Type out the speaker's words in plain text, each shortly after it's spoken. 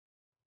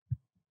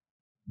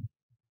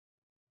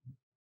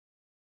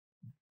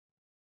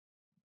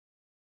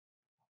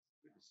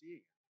see you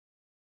again.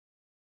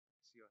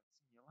 See you a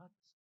lot this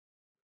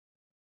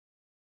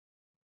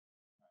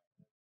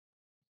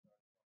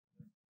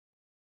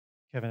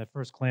Kevin, at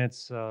first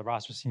glance,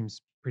 roster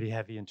seems pretty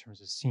heavy in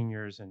terms of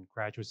seniors and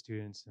graduate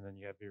students, and then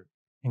you have your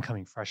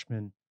incoming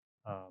freshmen,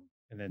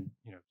 and then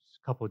just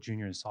a couple of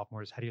juniors and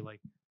sophomores. How do you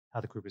like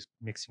how the group is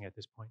mixing at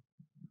this point?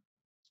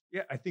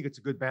 Yeah, I think it's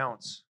a good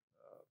balance.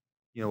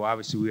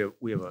 Obviously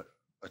we have a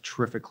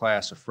terrific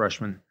class of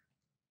freshmen,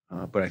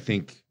 but I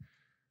think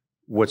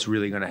what's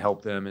really going to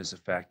help them is the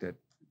fact that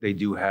they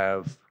do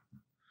have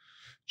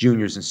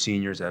juniors and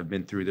seniors that have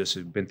been through this,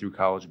 have been through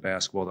college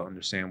basketball to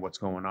understand what's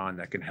going on.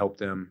 That can help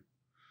them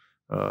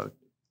uh,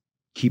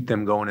 keep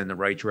them going in the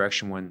right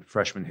direction when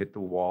freshmen hit the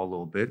wall a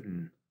little bit.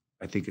 And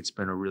I think it's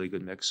been a really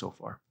good mix so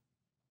far.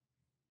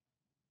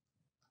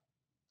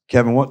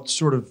 Kevin, what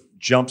sort of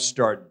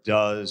jumpstart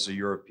does a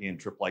European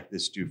trip like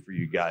this do for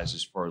you guys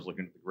as far as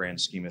looking at the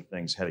grand scheme of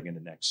things heading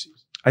into next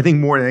season? I think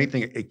more than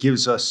anything, it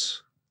gives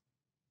the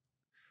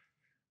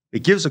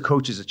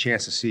coaches a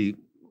chance to see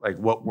like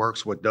what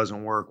works, what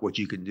doesn't work, what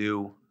you can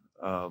do.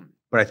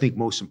 But I think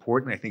most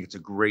importantly, I think it's a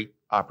great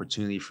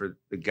opportunity for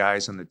the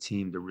guys on the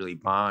team to really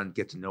bond,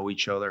 get to know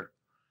each other,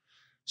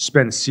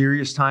 spend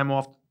serious time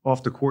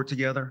off the court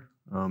together,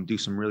 do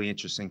some really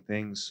interesting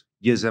things.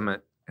 Gives them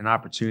an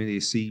opportunity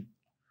to see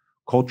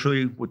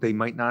culturally what they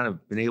might not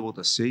have been able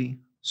to see.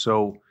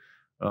 So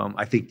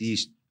I think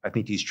these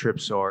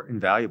trips are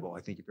invaluable.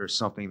 I think there's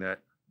something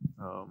that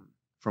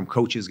from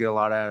coaches get a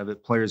lot out of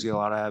it, players get a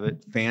lot out of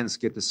it, fans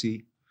get to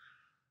see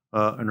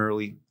an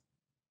early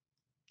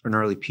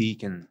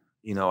peak, and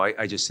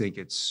I just think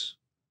it's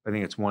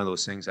one of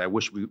those things I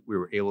wish we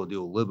were able to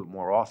do a little bit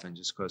more often,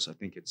 just because I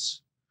think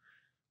it's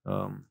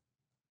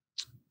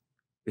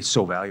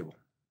so valuable.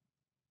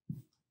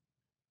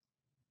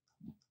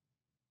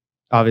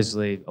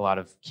 Obviously, a lot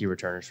of key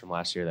returners from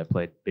last year that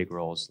played big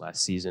roles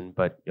last season,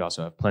 but you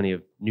also have plenty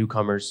of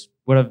newcomers.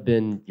 What have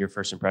been your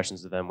first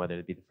impressions of them, whether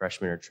it be the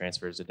freshmen or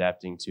transfers,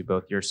 adapting to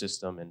both your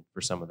system and for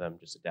some of them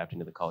just adapting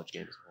to the college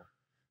game as well?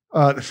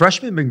 The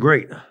freshmen have been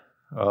great.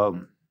 I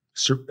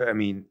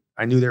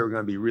knew they were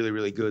going to be really,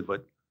 really good,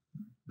 but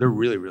they're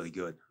really, really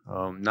good.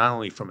 Not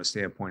only from a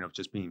standpoint of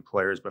just being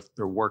players, but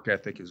their work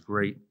ethic is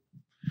great.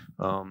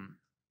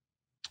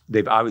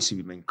 They've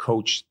obviously been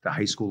coached at the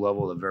high school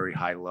level at a very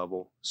high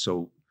level.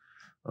 So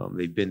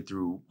they've been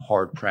through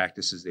hard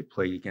practices. They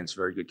played against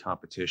very good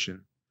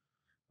competition.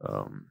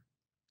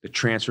 The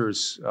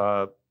transfers,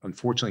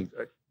 unfortunately,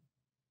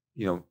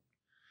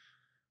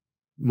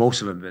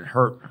 most of them have been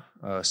hurt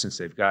since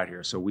they've got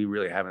here. So we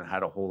really haven't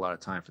had a whole lot of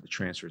time for the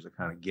transfers to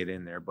kind of get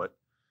in there. But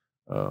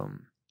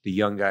the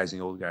young guys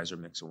and the old guys are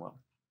mixing well.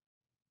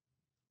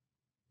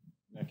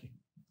 Thank you.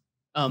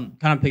 Kind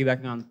of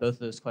piggybacking on both of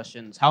those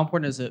questions, how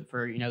important is it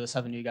for the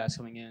 7 new guys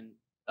coming in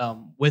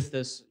with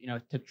this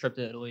trip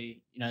to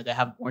Italy? They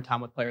have more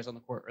time with players on the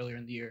court earlier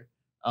in the year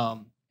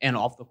and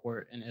off the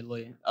court in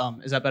Italy.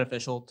 Is that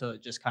beneficial to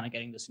just kind of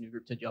getting this new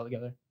group to gel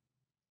together?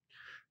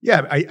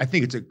 Yeah, I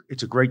think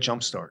it's a great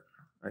jump start.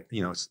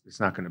 It's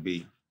not going to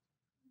be.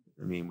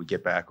 We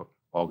get back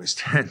August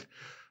 10th,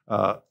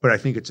 but I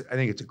think it's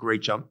a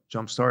great jump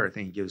start. I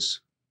think it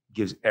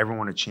gives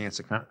everyone a chance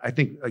to kind of. I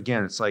think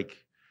again, it's like.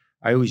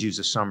 I always use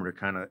the summer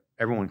to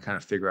everyone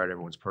figure out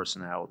everyone's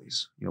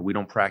personalities. We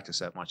don't practice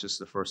that much. This is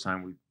the first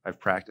time I've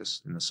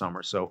practiced in the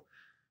summer. So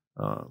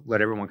let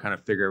everyone kind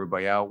of figure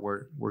everybody out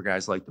where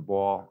guys like the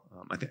ball.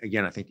 I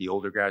think the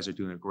older guys are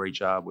doing a great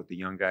job with the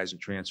young guys and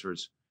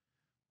transfers.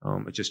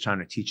 It's just trying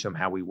to teach them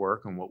how we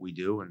work and what we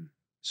do. And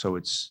so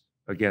it's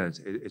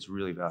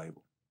really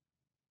valuable.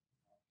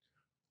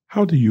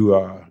 How do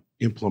you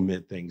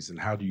implement things, and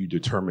how do you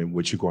determine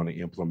what you're going to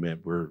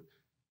implement? We're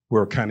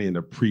kind of in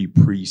a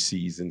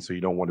preseason, so you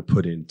don't want to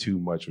put in too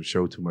much or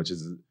show too much.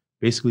 Is it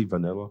basically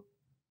vanilla?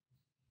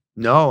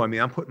 No,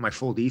 I'm putting my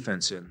full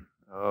defense in,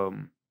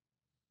 and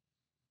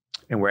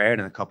we're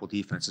adding a couple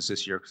defenses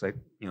this year because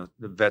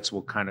the vets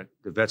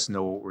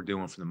know what we're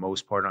doing for the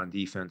most part on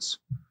defense,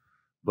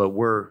 but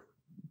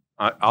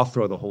I'll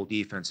throw the whole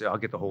defense. I'll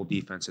get the whole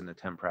defense in the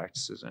 10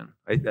 practices in.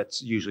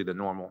 That's usually the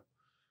normal.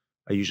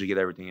 I usually get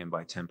everything in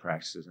by 10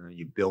 practices, and then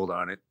you build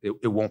on it.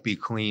 It won't be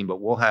clean, but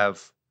we'll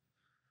have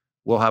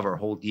our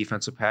whole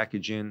defensive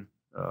package in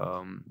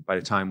by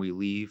the time we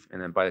leave.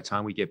 And then by the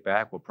time we get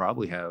back, we'll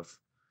probably have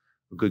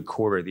a good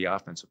quarter of the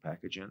offensive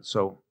package in.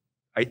 So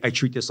I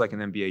treat this like an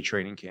NBA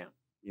training camp.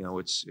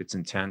 It's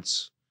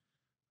intense.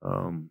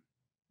 We're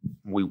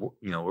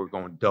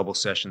going double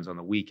sessions on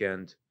the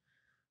weekend,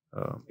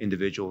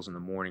 individuals in the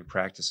morning,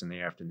 practice in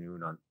the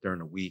afternoon during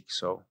the week.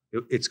 So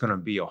it's going to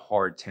be a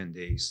hard 10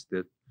 days.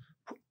 The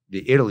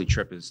Italy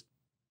trip is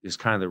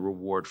kind of the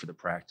reward for the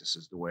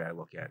practices, the way I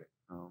look at it.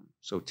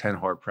 So 10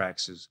 hard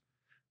practices,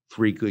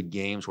 3 good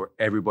games where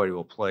everybody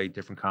will play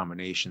different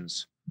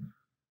combinations.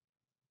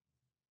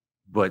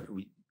 But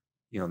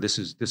this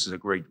is a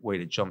great way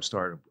to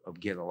jumpstart of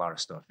getting a lot of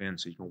stuff in,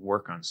 so you can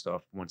work on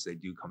stuff once they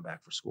do come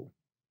back for school.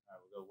 All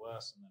right, we'll go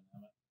Wes and then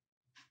Emmett.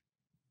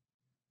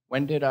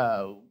 When did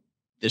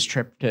this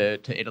trip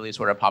to Italy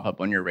sort of pop up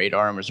on your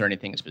radar? And was there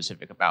anything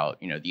specific about,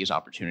 these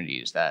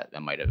opportunities that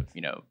might have,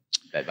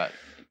 that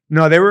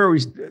No, they were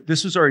always.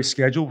 This was already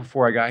scheduled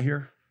before I got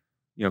here.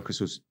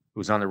 Because it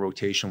was on the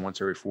rotation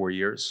once every 4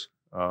 years.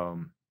 I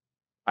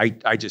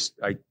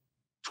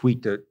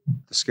tweaked the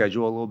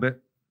schedule a little bit.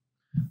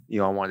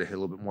 I wanted to hit a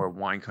little bit more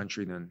wine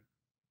country than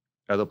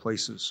other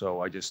places,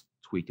 so I just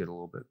tweaked it a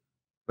little bit.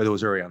 But it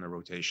was already on the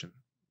rotation.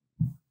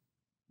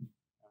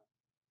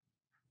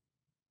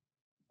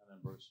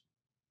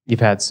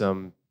 You've had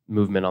some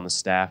movement on the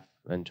staff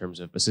in terms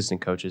of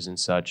assistant coaches and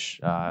such.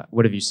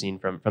 What have you seen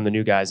from the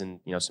new guys and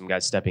some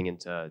guys stepping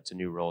into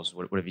new roles?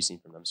 What have you seen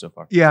from them so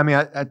far? Yeah, I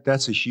mean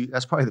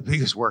that's probably the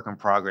biggest work in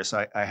progress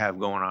I have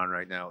going on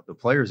right now. The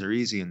players are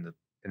easy and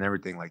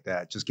everything like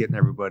that. Just getting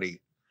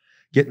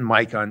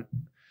Mike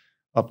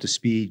up to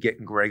speed,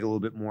 getting Greg a little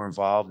bit more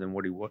involved in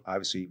what he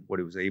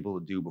was able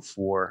to do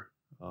before.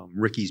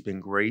 Ricky's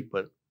been great,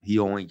 but he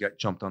only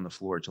jumped on the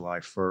floor July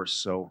 1st.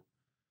 So,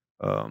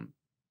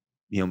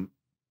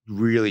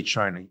 really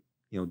trying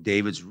to,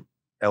 David's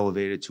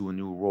elevated to a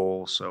new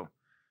role. So,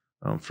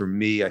 for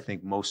me, I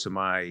think most of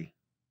my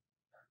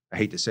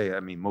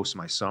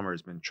summer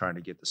has been trying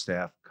to get the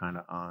staff kind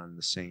of on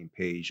the same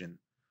page and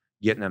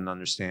getting them to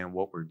understand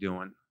what we're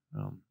doing.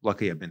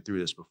 Luckily, I've been through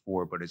this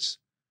before, but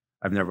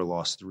I've never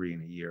lost 3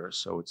 in a year.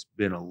 So it's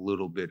been a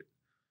little bit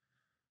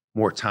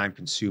more time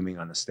consuming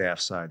on the staff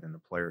side than the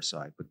player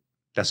side. But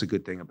that's a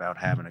good thing about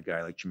having a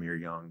guy like Jameer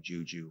Young,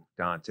 Juju,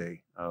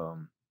 Dante,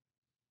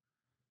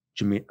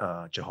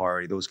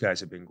 Jahari. Those guys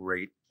have been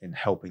great in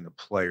helping the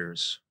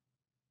players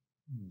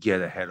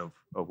get ahead of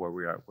where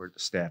we are, where the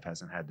staff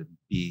hasn't had to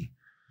be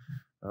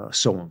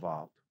so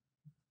involved.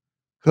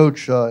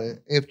 Coach,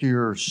 after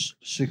your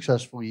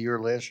successful year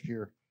last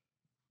year,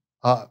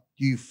 do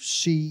you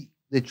see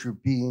that you're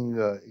being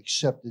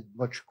accepted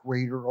much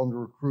greater on the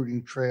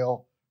recruiting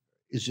trail?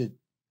 It's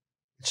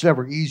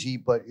never easy,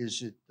 but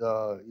is it,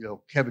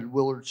 Kevin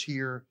Willard's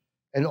here?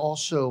 And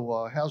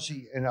also, how's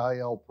the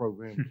NIL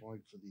program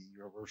going for the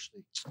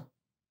university?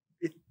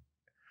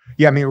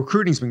 Yeah, I mean,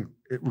 recruiting's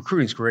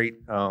great.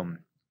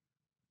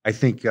 I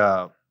think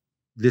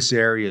this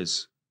area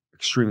is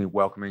extremely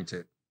welcoming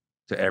to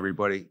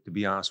everybody, to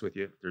be honest with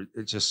you.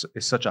 It's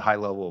such a high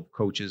level of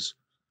coaches.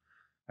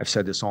 I've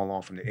said this all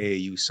along from the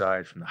AAU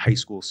side, from the high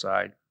school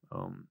side.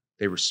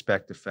 They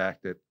respect the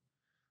fact that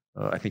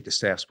I think the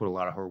staff's put a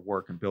lot of hard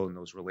work in building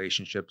those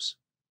relationships.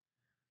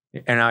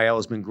 NIL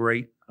has been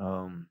great.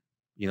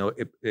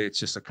 It's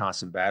just a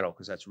constant battle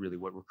because that's really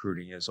what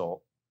recruiting is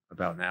all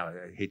about now.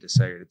 I hate to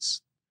say it.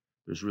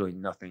 There's really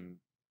nothing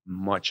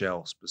much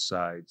else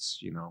besides,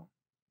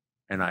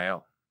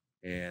 NIL.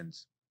 And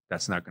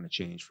that's not going to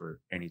change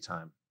for any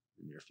time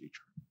in the near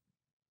future.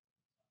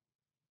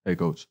 Hey,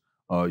 Coach.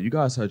 You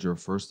guys had your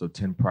first of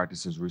 10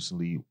 practices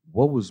recently.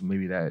 What was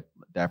maybe that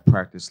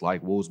practice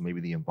like? What was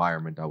maybe the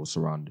environment that was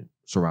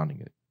surrounding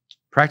it?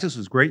 Practice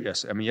was great.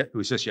 Yes, I mean it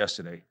was just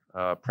yesterday.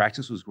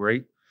 Practice was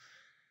great.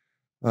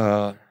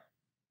 I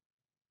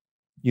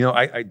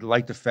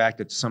like the fact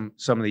that some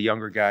of the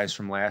younger guys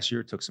from last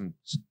year took some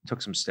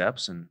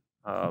steps and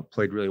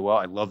played really well.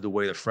 I love the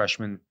way the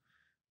freshmen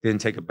didn't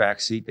take a back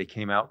seat. They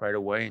came out right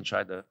away and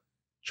tried to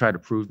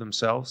prove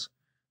themselves.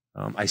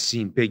 I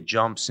seen big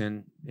jumps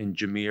in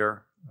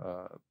Jameer.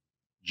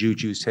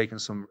 Juju's taken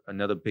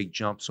another big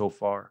jump so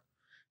far.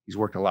 He's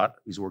worked a lot.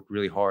 He's worked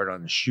really hard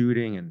on the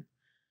shooting and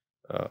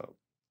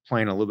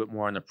playing a little bit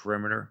more on the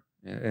perimeter.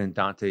 And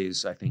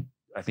Dante's, I think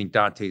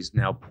Dante's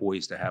now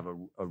poised to have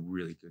a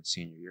really good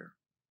senior year.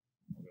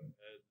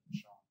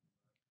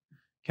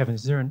 Kevin,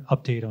 is there an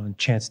update on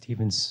Chance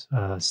Stevens'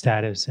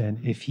 status,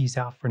 and if he's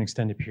out for an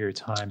extended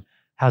period of time,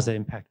 how's that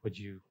impact what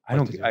you?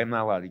 I'm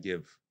not allowed to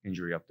give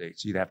injury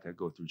updates. You'd have to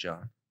go through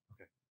John.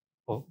 Okay.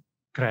 Well,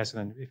 could I ask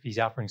then, if he's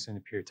out for an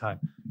extended period of time,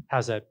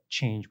 how's that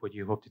change what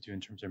you hope to do in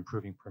terms of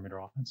improving perimeter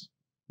offense?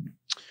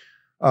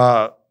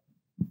 Well,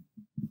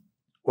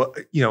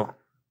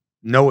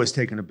 Noah's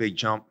taken a big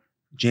jump.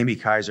 Jamie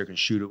Kaiser can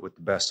shoot it with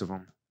the best of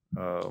them.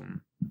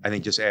 I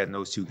think just adding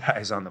those two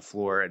guys on the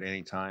floor at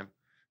any time.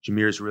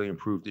 Jameer's really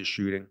improved his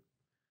shooting.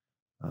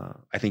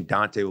 I think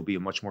Dante will be a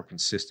much more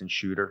consistent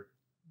shooter.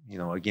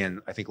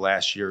 Again, I think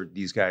last year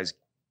these guys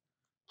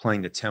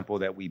playing the tempo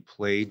that we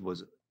played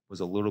was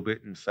a little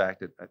bit, in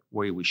fact, that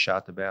way we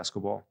shot the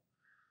basketball.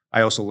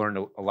 I also learned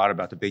a lot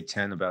about the Big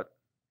Ten, about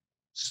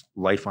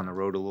life on the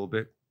road a little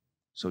bit.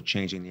 So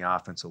changing the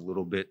offense a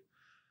little bit,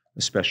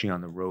 especially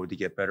on the road, to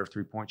get better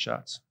three-point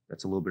shots.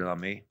 That's a little bit on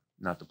me,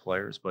 not the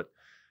players. But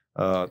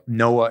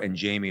Noah and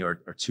Jamie are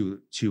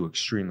two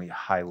extremely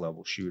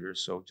high-level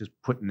shooters. So just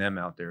putting them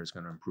out there is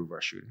going to improve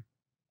our shooting.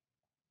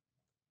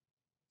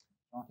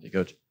 Hey,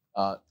 Coach.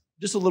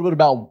 Just a little bit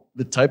about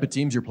the type of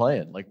teams you're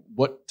playing. Like,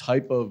 what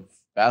type of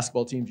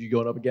basketball teams are you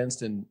going up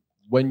against? And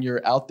when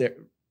you're out there?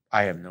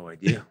 I have no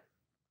idea.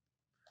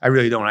 I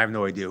really don't. I have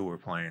no idea who we're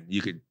playing.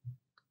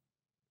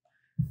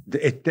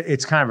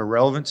 It's kind of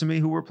irrelevant to me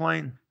who we're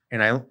playing.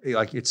 And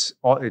it's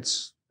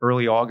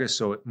early August,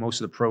 so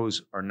most of the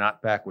pros are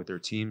not back with their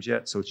teams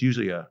yet. So it's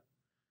usually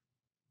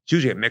it's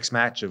usually a mixed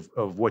match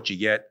of what you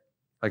get.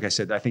 Like I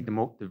said, I think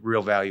the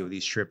real value of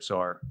these trips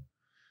are,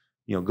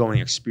 going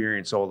to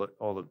experience all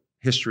the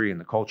history and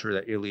the culture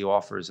that Italy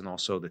offers, and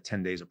also the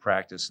 10 days of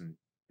practice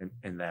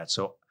and that.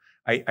 So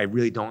I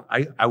really don't.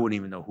 I wouldn't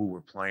even know who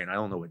we're playing. I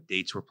don't know what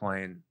dates we're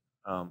playing.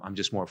 I'm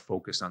just more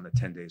focused on the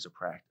 10 days of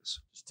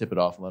practice. Just tip it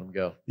off and let them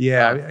go.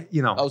 Yeah,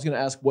 I was going to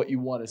ask what you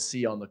want to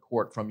see on the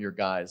court from your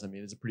guys. I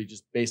mean, is it pretty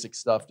just basic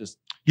stuff? Just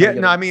feel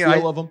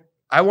of them?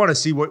 I want to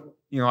see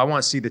I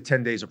want to see the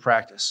 10 days of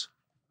practice.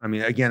 I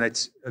mean, again,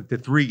 it's the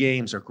 3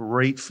 games are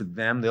great for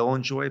them. They'll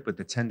enjoy it, but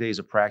the 10 days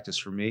of practice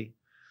for me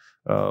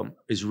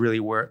is really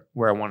where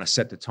I want to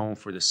set the tone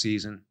for the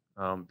season.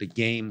 The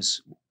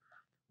games,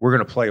 we're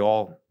going to play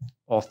all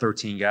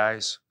 13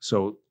 guys.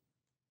 So,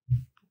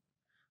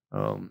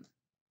 I'm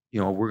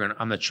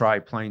going to try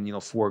playing,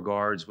 4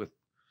 guards with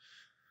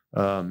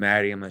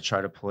Maddie. I'm going to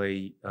try to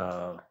play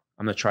 7-1,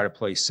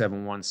 6-11,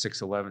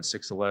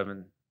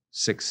 6-11,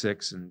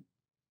 6-6, and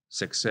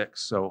 6-6.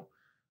 So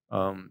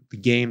the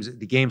games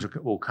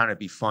will kind of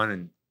be fun,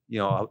 and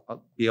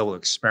I'll be able to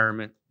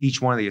experiment. Each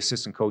one of the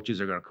assistant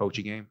coaches are going to coach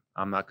a game.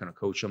 I'm not going to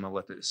coach them. I'll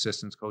let the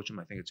assistants coach them.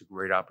 I think it's a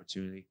great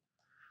opportunity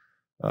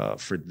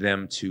for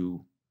them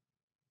to,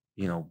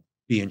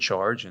 be in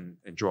charge and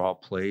draw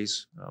up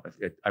plays.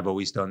 I've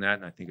always done that,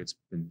 and I think it's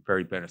been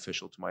very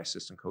beneficial to my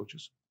assistant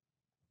coaches.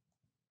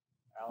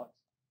 Alex?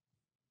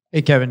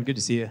 Hey, Kevin. Good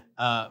to see you.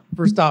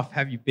 First off,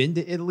 have you been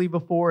to Italy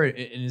before? And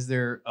is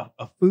there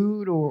a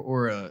food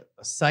or a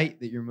site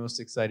that you're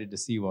most excited to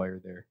see while you're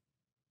there?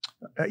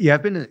 Yeah,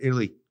 I've been to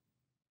Italy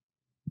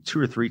 2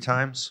 or 3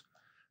 times.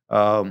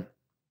 I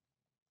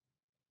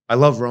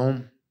love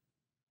Rome.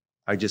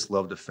 I just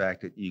love the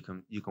fact that you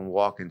can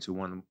walk into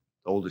one of the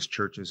oldest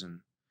churches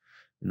in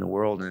the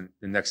world, and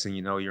the next thing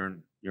you know, you're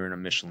in a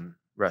Michelin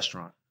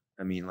restaurant.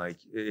 I mean, like,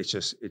 it's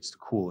the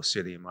coolest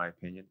city in my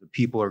opinion. The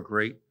people are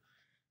great.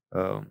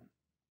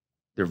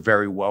 They're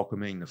very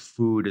welcoming. The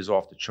food is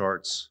off the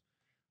charts.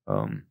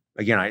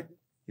 Again,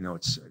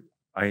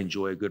 I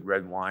enjoy a good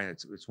red wine.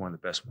 It's one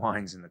of the best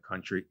wines in the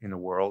country, in the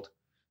world.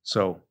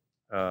 So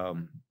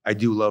I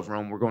do love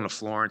Rome. We're going to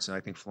Florence, and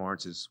I think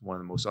Florence is one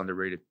of the most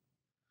underrated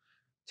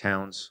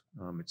towns.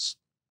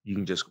 You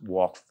can just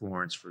walk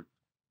Florence for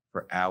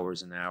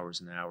hours and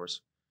hours and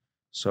hours.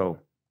 So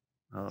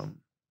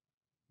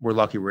we're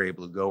lucky we're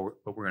able to go,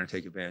 but we're going to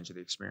take advantage of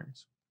the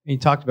experience. You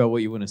talked about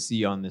what you want to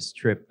see on this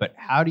trip, but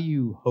how do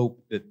you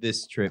hope that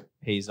this trip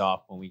pays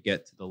off when we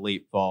get to the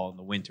late fall and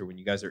the winter, when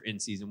you guys are in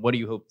season? What do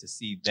you hope to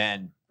see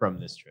then from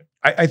this trip?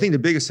 I think the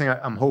biggest thing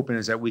I'm hoping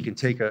is that we can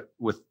take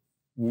with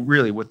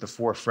the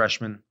 4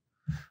 freshmen,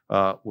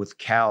 with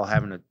Cal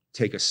having to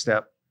take a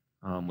step,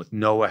 with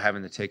Noah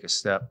having to take a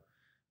step,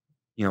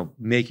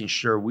 making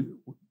sure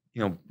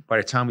by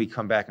the time we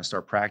come back and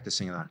start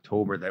practicing in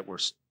October, that we're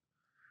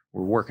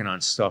working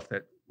on stuff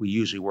that we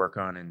usually work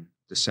on in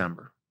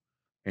December,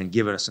 and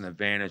giving us an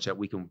advantage that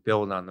we can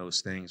build on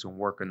those things and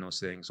work on those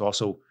things.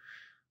 Also,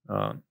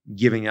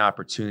 giving the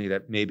opportunity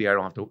that maybe I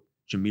don't have to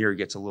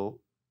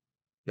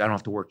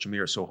work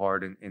Jameer so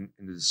hard in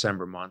the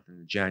December month and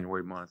the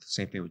January month.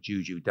 Same thing with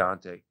Juju,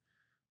 Dante,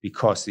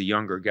 because the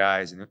younger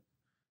guys and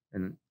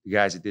the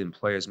guys that didn't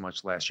play as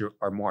much last year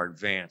are more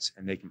advanced,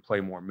 and they can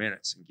play more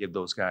minutes and give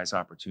those guys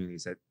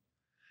opportunities that,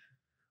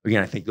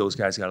 again, I think those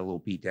guys got a little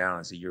beat down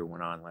as the year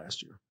went on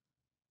last year.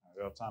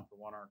 We have time for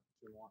 1 or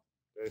 2 more.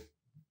 Dave?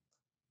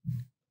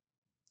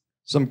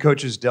 Some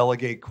coaches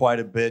delegate quite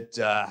a bit.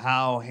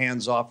 How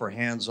hands-off or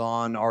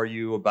hands-on are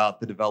you about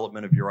the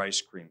development of your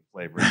ice cream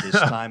flavor at this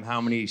time? How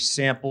many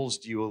samples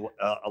do you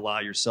allow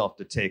yourself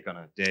to take on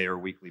a day or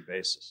weekly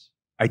basis?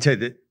 I tell you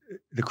that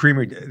the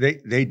creamery,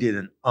 they did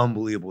an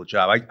unbelievable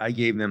job. I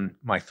gave them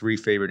my 3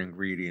 favorite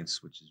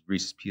ingredients, which is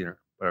Reese's Peanut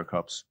Butter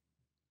Cups,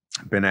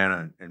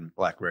 banana, and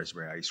black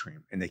raspberry ice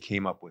cream. And they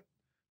came up with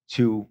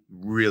 2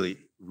 really,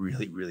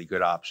 really, really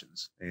good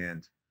options.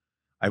 And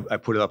I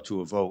put it up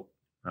to a vote.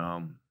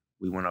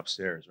 We went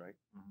upstairs, right?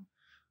 Mm-hmm.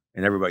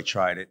 And everybody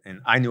tried it.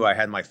 And I knew I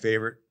had my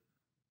favorite.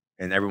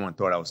 And everyone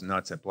thought I was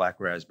nuts that black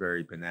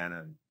raspberry,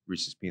 banana, and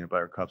Reese's Peanut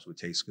Butter Cups would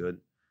taste good.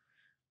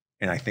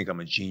 And I think I'm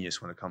a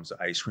genius when it comes to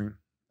ice cream.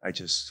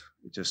 It's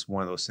just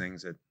one of those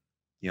things that,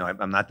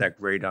 I'm not that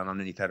great on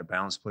underneath how to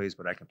balance plays,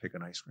 but I can pick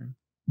an ice cream.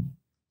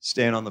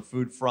 Staying on the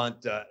food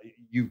front,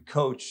 you've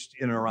coached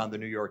in and around the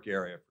New York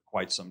area for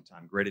quite some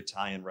time. Great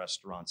Italian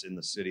restaurants in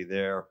the city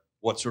there.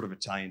 What sort of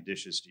Italian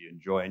dishes do you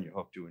enjoy and you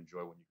hope to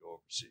enjoy when you go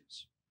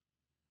overseas?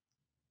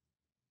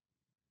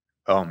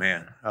 Oh,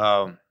 man.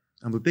 I'm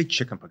a big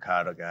chicken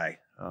piccata guy.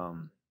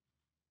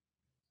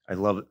 I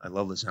love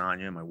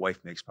lasagna. My wife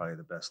makes probably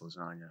the best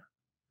lasagna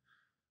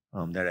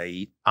that I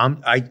eat.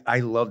 I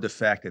love the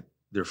fact that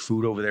their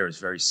food over there is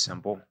very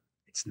simple.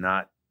 It's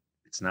not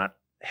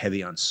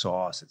heavy on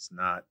sauce.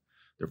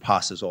 Their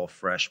pasta's all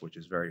fresh, which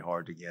is very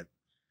hard to get.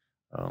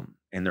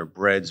 And their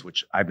breads,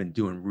 which I've been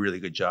doing a really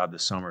good job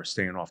this summer,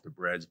 staying off the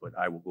breads, but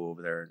I will go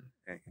over there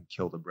and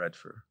kill the bread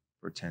for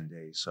 10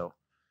 days. So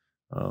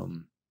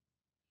I'm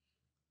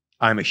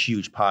a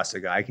huge pasta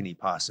guy. I can eat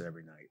pasta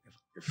every night.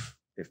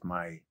 If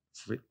my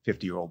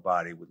 50-year-old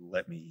body would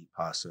let me eat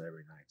pasta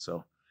every night.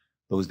 So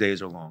those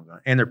days are long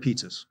gone. And their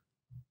pizzas.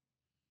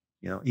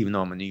 Even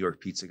though I'm a New York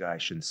pizza guy, I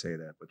shouldn't say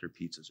that, but their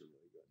pizzas are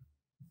really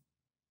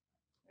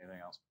good.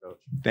 Anything else, Coach?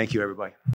 Thank you, everybody.